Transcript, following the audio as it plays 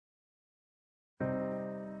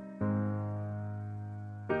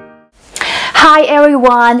Hi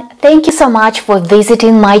everyone! Thank you so much for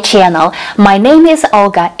visiting my channel. My name is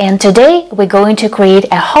Olga and today we're going to create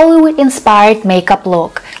a Hollywood-inspired makeup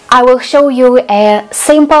look. I will show you a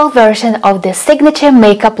simple version of the signature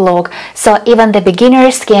makeup look so even the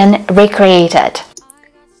beginners can recreate it.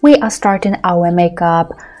 We are starting our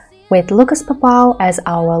makeup with Papaw as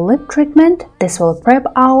our lip treatment. This will prep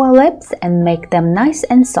our lips and make them nice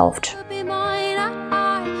and soft.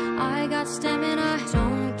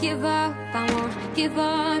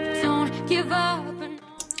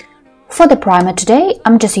 For the primer today,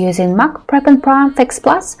 I'm just using MAC Prep and Prime Fix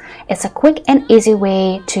Plus. It's a quick and easy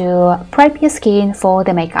way to prep your skin for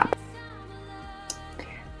the makeup.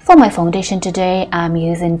 For my foundation today, I'm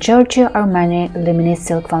using Giorgio Armani Luminous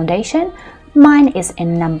Silk Foundation. Mine is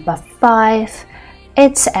in number 5.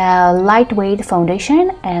 It's a lightweight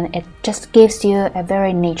foundation and it just gives you a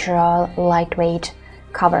very natural, lightweight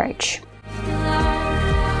coverage.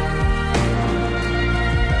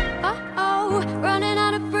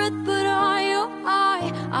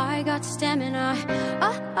 Stamina.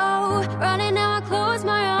 Running now. I close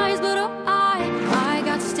my eyes, but I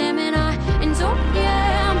got stamina. And so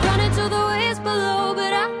yeah, I'm running to the waves below,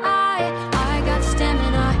 but I got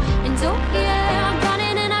stamina. And so yeah, I'm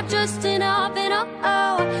running and I'm just enough. And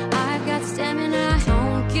I've got stamina.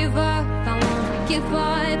 Don't give up, I won't give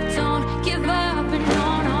up. Don't give up, and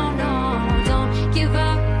no, no, no. Don't give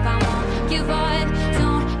up, I won't give up.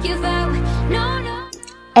 Don't give up, no, no.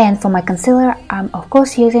 And for my concealer, I'm of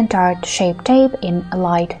course using Tarte Shape Tape in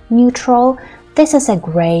light neutral. This is a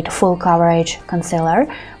great full coverage concealer,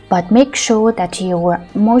 but make sure that you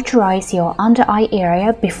moisturize your under eye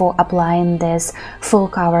area before applying this full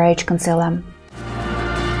coverage concealer.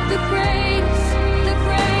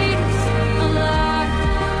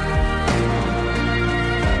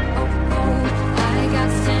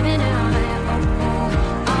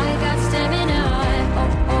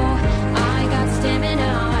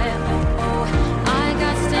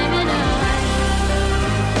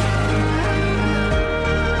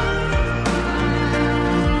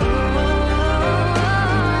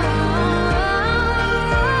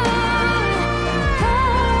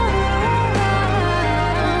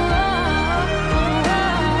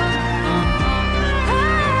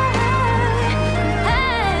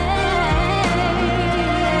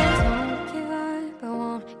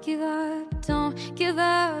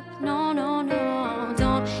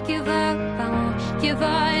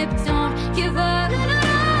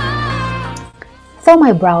 For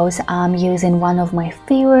my brows, I'm using one of my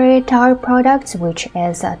favorite Tarte products, which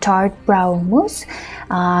is a Tarte Brow Mousse.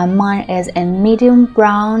 Mine is in medium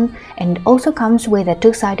brown and also comes with a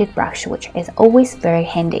two-sided brush, which is always very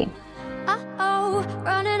handy.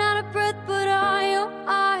 Running out of breath, but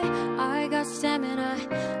I got stamina.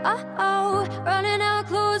 Running out,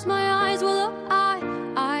 close my eyes, well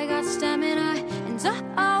I got stamina. And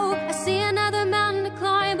I see another mountain to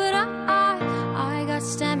climb, but I got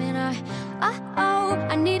stamina.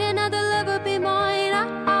 I need another lover, be mine.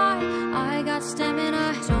 I got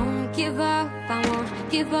stamina. Don't give up, I won't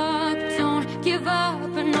give up. Don't give up,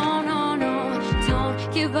 no, no, no.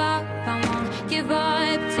 Don't give up, I won't give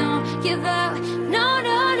up. Don't give up, no,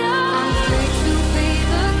 no, no. I'm free to be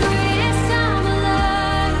the greatest I'm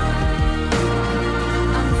alive.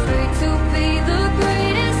 I'm free to be the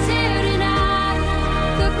greatest here tonight.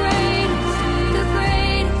 The greatest.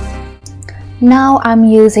 Now I'm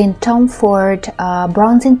using Tom Ford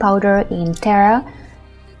bronzing powder in Terra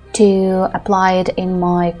to apply it in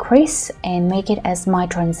my crease and make it as my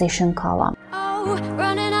transition color.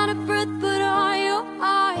 Running out of breath, but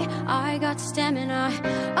I got stamina.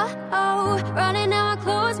 Running now. I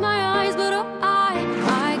close my eyes, but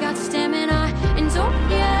I got stamina. And so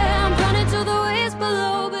yeah, I'm running to the waves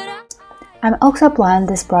below, but I'm also applying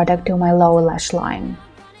this product to my lower lash line.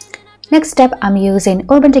 Next step, I'm using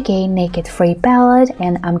Urban Decay Naked Free palette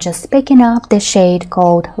and I'm just picking up the shade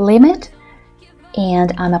called Limit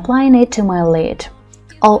and I'm applying it to my lid,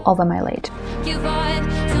 all over my lid. give up,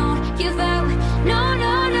 don't give up, no,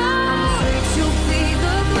 no, no. I'm free to be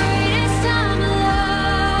the greatest I'm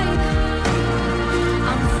alive.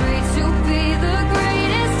 I'm free to be the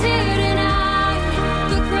greatest here tonight.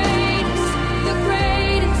 The greatest, the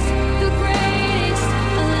greatest, the greatest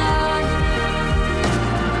alive.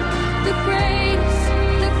 The greatest,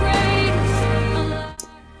 the greatest alive.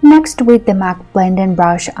 Next, with the MAC blending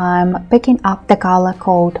brush, I'm picking up the color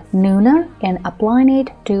called Nooner and applying it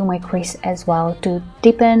to my crease as well to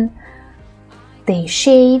deepen the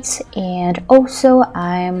shades, and also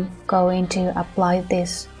I'm going to apply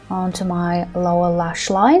this onto my lower lash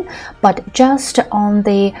line, but just on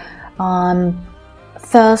the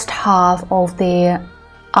first half of the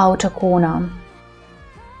outer corner.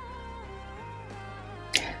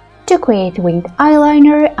 To create winged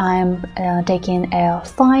eyeliner, I'm taking a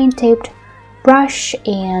fine-tipped brush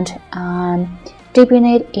and dipping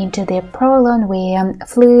it into the Pro Longwear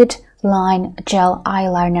Fluidline Gel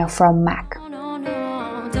Eyeliner from MAC. No,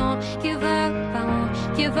 no, don't give up, I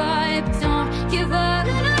won't give up, don't give up.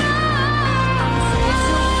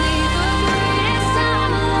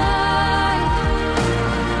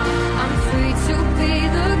 I'm free to be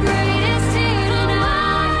the greatest here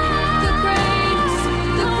tonight. The greatest,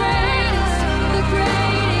 the greatest, the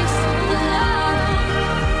greatest love.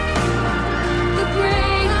 The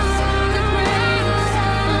greatest, the greatest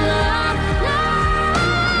love.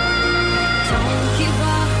 Don't give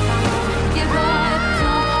up, I won't give up,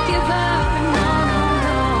 don't give up. No, no,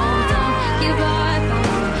 no, don't give up, I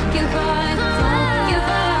won't give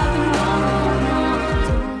up, don't give up. No, no, no,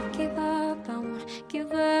 don't give up, I won't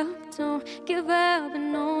give up, don't give up.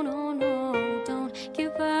 No, no, no, don't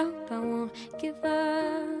give up, I won't give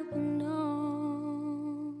up. No.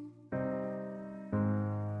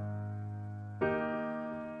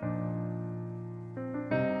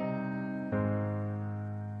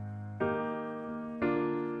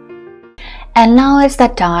 And now it's the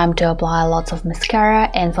time to apply lots of mascara,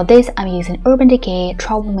 and for this I'm using Urban Decay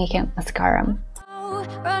Troublemaker Mascara.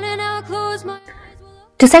 Running out, close my eyes.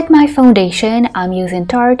 To set my foundation, I'm using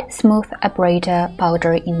Tarte Smooth Apparator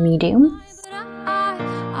Powder in medium.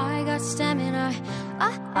 I got stamina.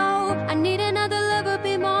 I need another lover,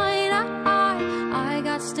 be mine. I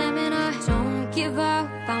got stamina. Don't give up,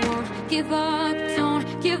 I won't give up. Don't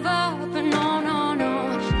give up, no, no,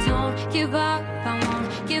 no. Don't give up, I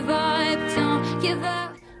won't give up. Don't give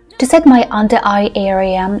up. To set my under eye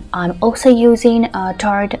area, I'm also using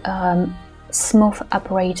Tarte Smooth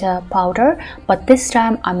Apparator Powder, but this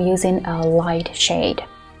time I'm using a light shade.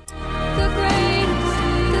 The greatest,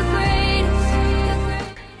 the greatest, the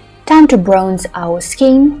greatest. Time to bronze our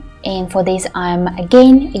skin, and for this I'm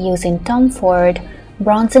again using Tom Ford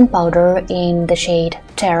bronzing powder in the shade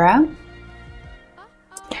Terra.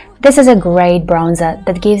 This is a great bronzer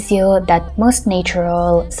that gives you that most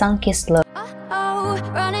natural sun-kissed look.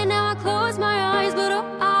 Running now, I close my eyes, but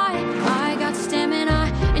I got stamina,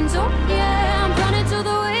 and oh yeah, I'm running to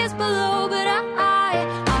the waves below, but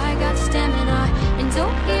I got stamina, and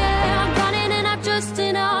oh yeah, I'm running and I'm just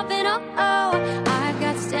enough, and I've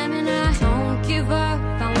got stamina. Don't give up,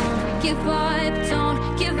 I won't give up,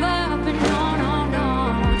 don't give up, no, no, no,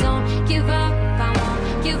 don't give up, I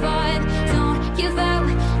won't give up, don't give up,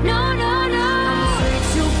 no, no, no. I'm free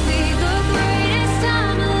to be the greatest,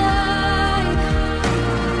 I'm alive.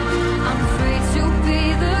 I'm free to be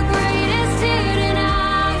the greatest here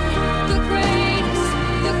tonight. The greatest,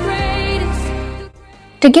 the greatest.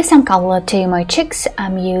 To give some color to my cheeks,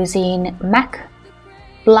 I'm using MAC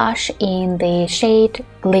blush in the shade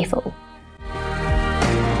Gleeful. I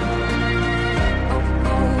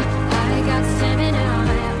got stamina.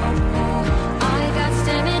 I got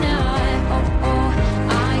stamina.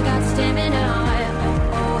 I got stamina.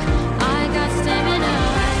 I got stamina.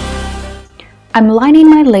 I'm lining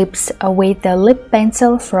my lips with the lip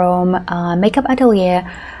pencil from Makeup Atelier,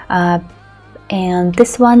 and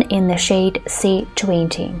this one in the shade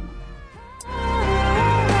C20.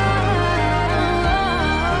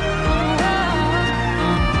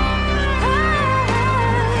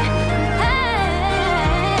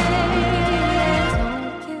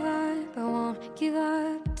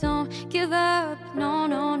 Don't give up, no,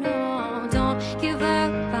 no, no. Don't give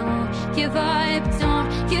up, I won't give up. Don't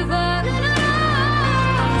give up.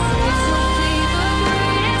 I'm free to be the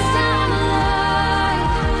greatest, I'm alive.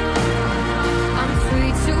 I'm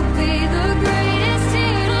free to be the greatest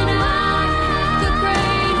here tonight. The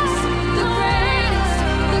greatest, the greatest,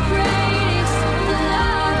 the greatest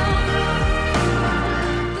love.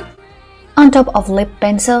 On top of lip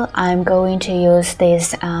pencil, I'm going to use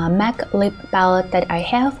this MAC lip palette that I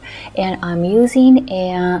have, and I'm using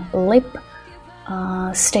a lip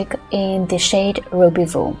stick in the shade Ruby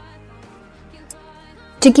Woo.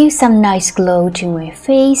 To give some nice glow to my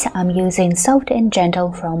face, I'm using Soft and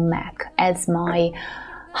Gentle from MAC as my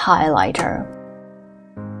highlighter.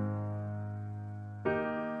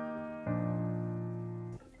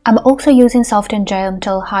 I'm also using Soft and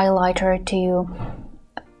Gentle highlighter to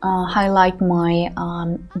highlight my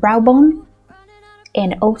brow bone,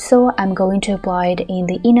 and also I'm going to apply it in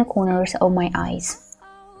the inner corners of my eyes.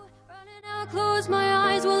 Running out, close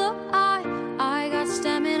my eyes, well, I got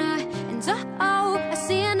stamina, and I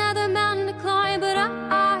see another mountain to climb, but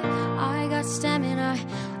I got stamina.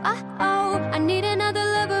 I need another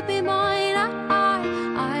lover, be mine.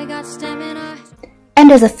 I got stamina.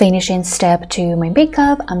 And as a finishing step to my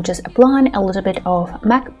makeup, I'm just applying a little bit of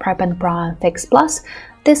MAC Prep and Prime Fix Plus.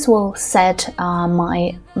 This will set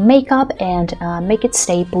my makeup and make it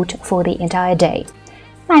stay put for the entire day.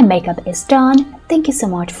 My makeup is done. Thank you so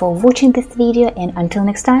much for watching this video, and until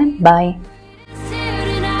next time, bye!